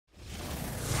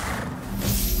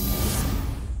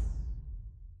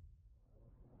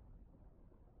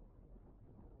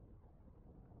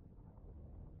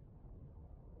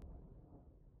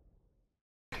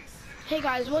Hey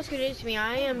guys, what's good? It's me.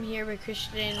 I am here with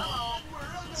Christian.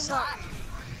 What's up?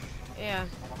 Yeah.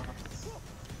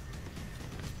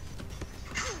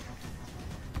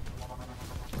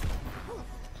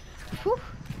 Whew.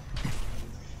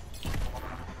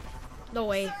 No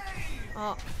way.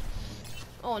 Oh,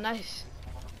 nice.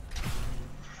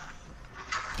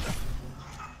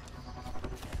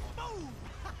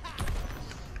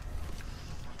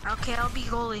 Okay, I'll be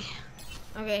goalie.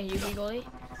 Okay, you be goalie.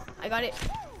 I got it.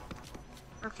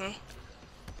 Okay.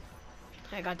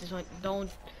 I got this one. Don't.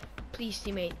 Please,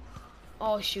 teammate.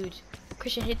 Oh, shoot.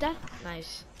 Christian, hit that?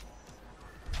 Nice.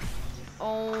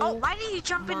 Oh, why did you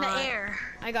jump in the air?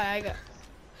 I got it.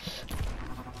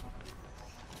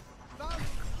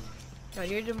 No,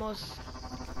 you're the most.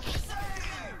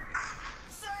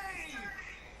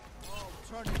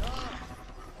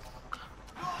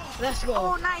 Let's go.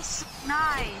 Oh, nice.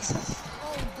 Nice.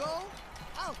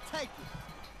 I'll take it.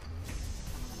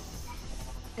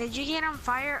 Did you get on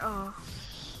fire? Oh.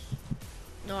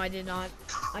 No, I did not.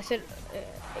 I said,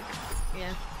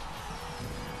 yeah.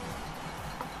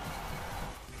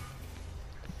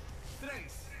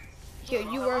 Here,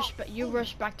 you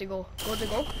rush back to go. Go to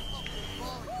go.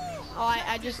 Oh,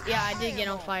 I did get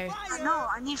on fire. No,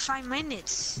 I need 5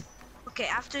 minutes. Okay,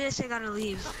 after this I gotta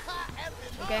leave.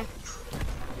 Okay.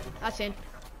 That's in.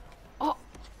 Oh.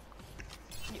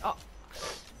 Oh.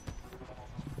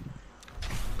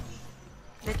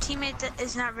 The teammate that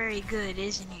is not very good,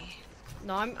 isn't he?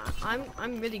 No, I'm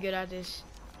really good at this.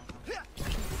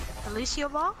 The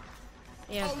LucioBall?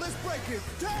 Yeah. Oh, let's break it.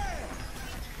 Damn!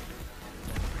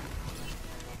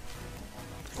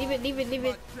 Leave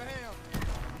it.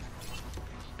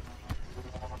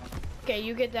 Okay,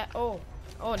 you get that. Oh,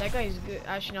 that guy is good.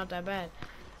 Actually, not that bad.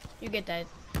 You get that.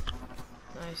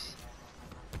 Nice.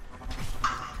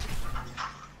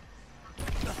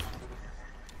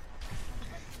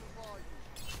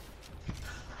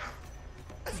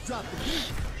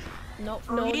 No,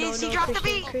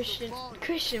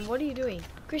 Christian, what are you doing?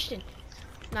 Christian,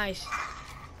 nice.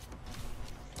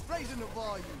 Raising the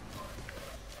volume.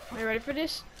 Are you ready for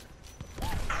this?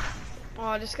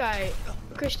 Oh, this guy,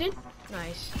 Christian,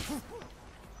 nice.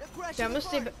 Okay, I'm gonna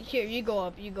stay back. Here, you go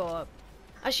up.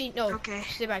 Actually, no. Okay.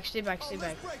 Stay back.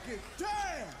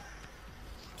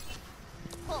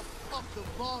 Pump up the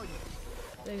volume.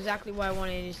 That's exactly why I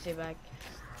wanted you to stay back.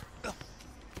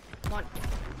 Come on.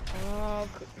 Oh,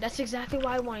 that's exactly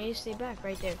why I wanted you to stay back,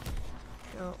 right there.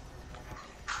 No.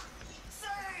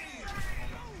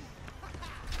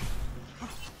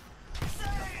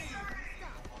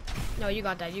 No, you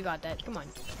got that. Come on.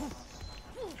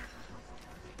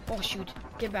 Oh shoot!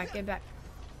 Get back.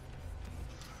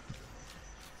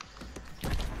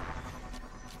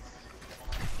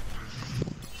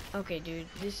 Okay, dude.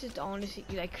 This is honestly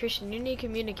like Christian. You need to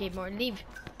communicate more. Leave.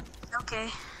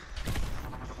 Okay.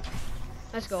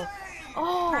 Let's go.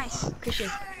 Oh, nice.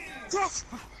 Christian. Yes.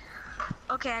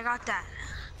 Okay, I got that.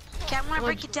 Okay, I'm gonna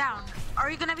break it down. Are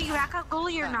you gonna be backup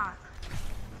goalie or not?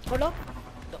 Hold up.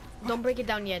 Don't break it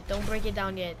down yet. Now.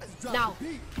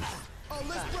 Oh,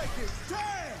 let's break it.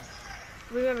 Damn!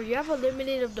 Remember, you have a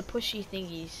limit of the pushy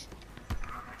thingies.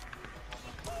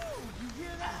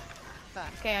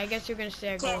 Okay, I guess you're gonna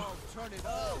stay at goal.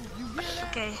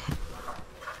 Okay.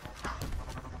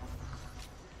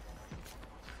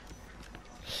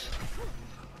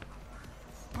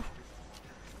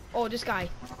 Oh, this guy.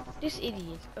 This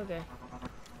idiot. Okay.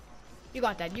 You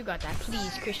got that.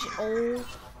 Please, Christian. Oh.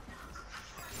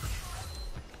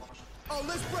 Oh,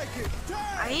 let's break it.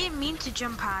 Damn! I didn't mean to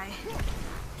jump high.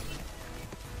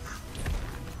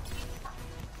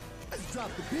 Let's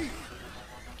drop the beat.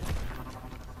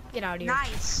 Get out of here.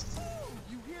 Nice.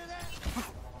 You hear that?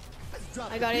 Let's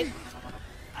drop I got it.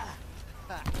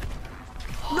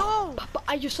 No! But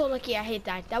I just so lucky I hit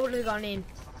that. That would have gone in.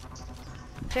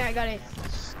 Okay, I got it.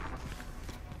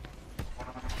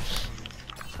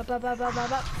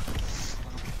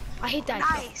 I hit that.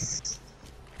 Nice.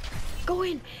 Go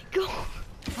in. Go.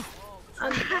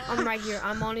 I'm right here.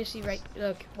 I'm honestly right.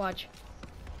 Look, watch.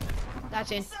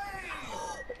 That's in.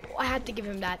 I had to give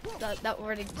him that. That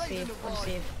already save. What a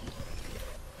save.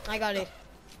 I got it.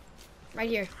 Right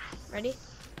here. Ready?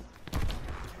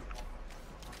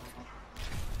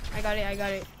 I got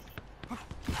it.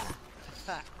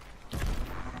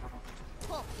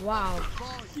 Wow.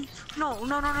 No.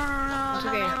 It's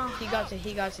okay. He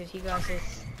got it. They're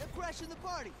crashing the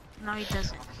party. No, he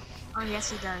doesn't. Oh, yes,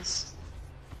 he does.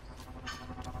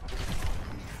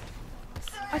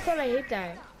 I thought I hit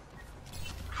that.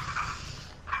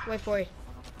 Wait for it.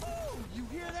 You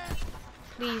hear that?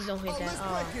 Please don't hit that. Let's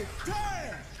break it.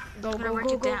 Damn! Go.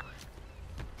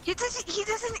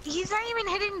 He's not even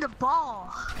hitting the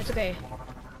ball. It's okay.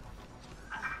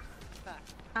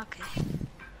 Okay.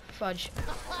 Fudge.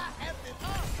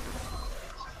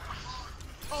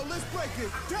 Oh, let's break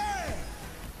it. Damn!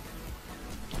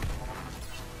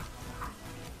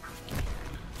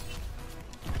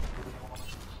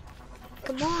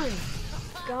 Come on.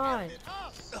 God.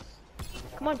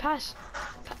 Come on, pass.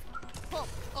 Pump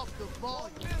up the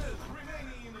volume.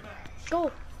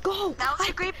 Go. Go. That was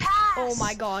a great pass. Oh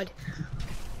my God.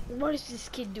 What is this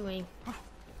kid doing?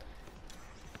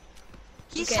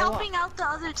 He's Okay, helping out the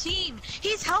other team.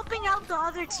 He's helping out the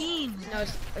other team. No,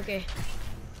 it's okay.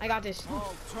 I got this.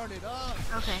 Oh, turn it up.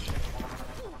 Okay.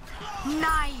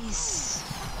 Nice.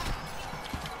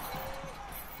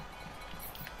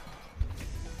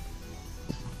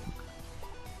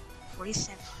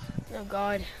 Oh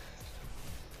God.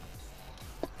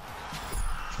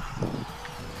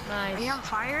 Nice. Are you on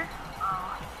fire?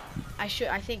 I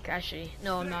think actually.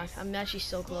 No, I'm not. I'm actually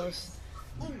so close.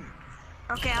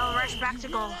 Okay, I'll rush back to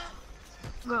goal.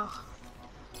 Go.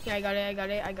 Yeah, I got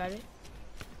it.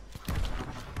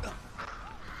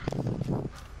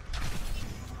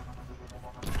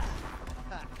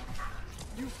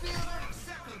 You feel 30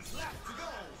 seconds left to go.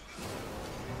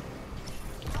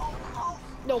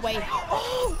 No way.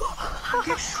 Oh my Oh,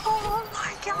 gosh.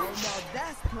 now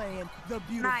that's playing the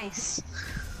beautiful. Nice.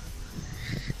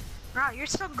 Wow, you're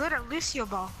so good at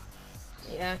LucioBall.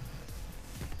 Yeah.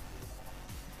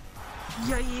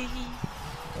 Yeah.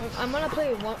 I'm gonna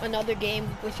play another game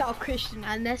without Christian,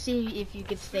 and let's see if you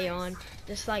could stay on,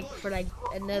 just like for like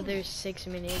another 6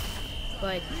 minutes.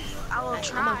 But I will I'm on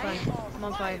try. fire. I'm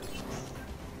on fire.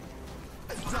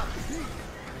 Let's drop the beat.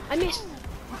 I missed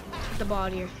the ball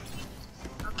here.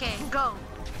 Okay, go.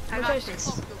 I Go got Christian. this.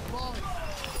 Up the volume.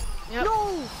 Yep.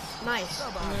 No. Nice.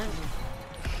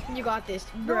 You got this,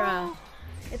 bruh.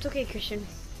 It's okay, Christian.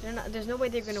 There's no way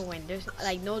they're gonna win. There's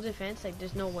like no defense. Like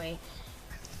there's no way.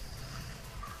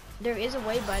 There is a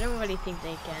way, but I don't really think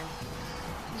they can.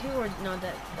 These people are not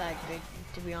that good,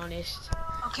 to be honest.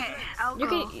 Okay, I'll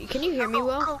go. Can you hear me Go,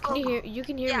 well? go, Can you go. hear? You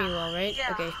can hear me well, right?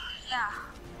 Yeah. Okay. Yeah.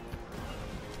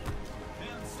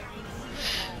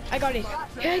 I got it.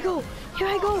 Here I go. Here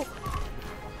I go.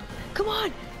 Come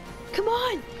on. Come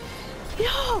on.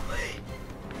 No.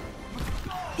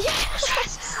 Yes.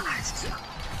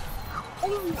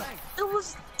 Oh, it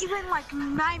was even like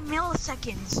 9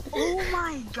 milliseconds. Oh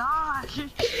my gosh.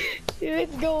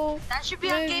 Let's go. That should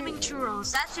be on Gaming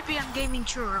Churros. That should be on Gaming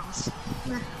Churros.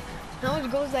 How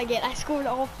much goals did I get? I scored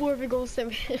all 4 of the goals.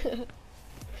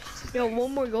 Yo,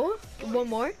 one more goal? One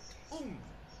more?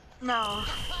 No.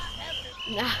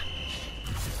 Nah.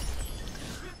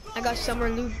 I got summer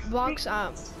loot box.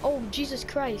 Oh Jesus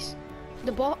Christ!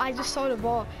 The ball. I just saw the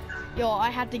ball. Yo, I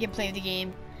had to get play of the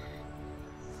game.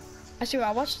 I swear,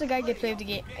 I watched the guy get play of the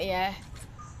game. Yeah.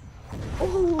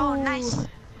 Ooh. Oh, nice.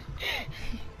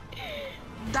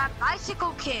 That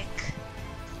bicycle kick.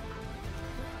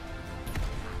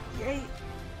 Yay.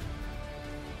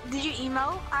 Did you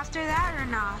emo after that or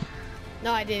not?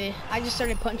 No, I didn't. I just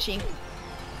started punching.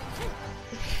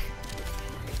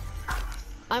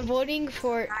 I'm voting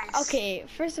for. Nice. Okay,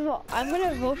 first of all, I'm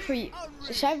gonna vote for you.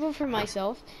 Should I vote for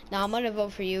myself? No, I'm gonna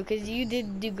vote for you because you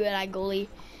did do good at goalie.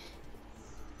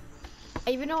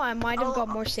 Even though I might have got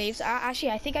more saves.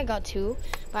 Actually, I think I got 2,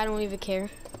 but I don't even care.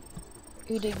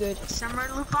 You did good. Summer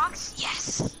loot box?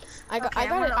 Yes. I got a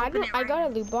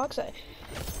loot box.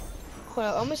 Hold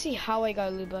on, I'm gonna see how I got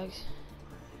a loot box.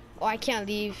 Oh, I can't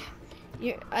leave.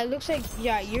 It looks like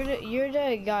you're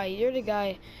the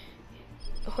guy.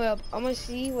 Hold up, I'm gonna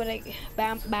see what I.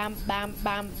 Bam, bam, bam,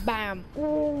 bam, bam.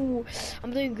 Ooh,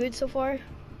 I'm doing good so far.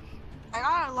 I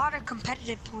got a lot of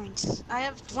competitive points. I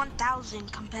have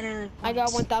 1,000 competitive points. I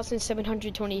got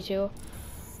 1,722.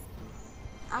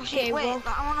 Actually, Okay, wait, well-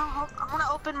 I wanna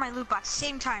open my loot box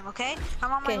same time, okay?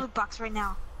 I'm on my Okay. loot box right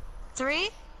now. 3,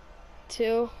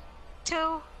 2,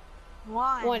 2,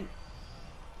 1. 1.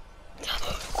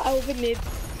 I opened it.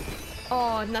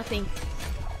 Oh, nothing.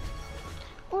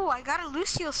 Oh, I got a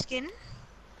Lucio skin.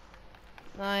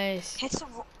 Nice.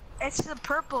 It's the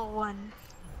purple one.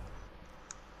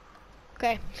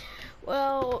 Okay.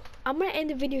 Well, I'm gonna end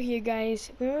the video here,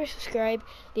 guys. Remember to subscribe,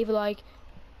 leave a like,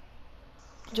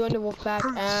 join the wolf pack,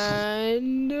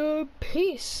 and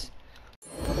peace.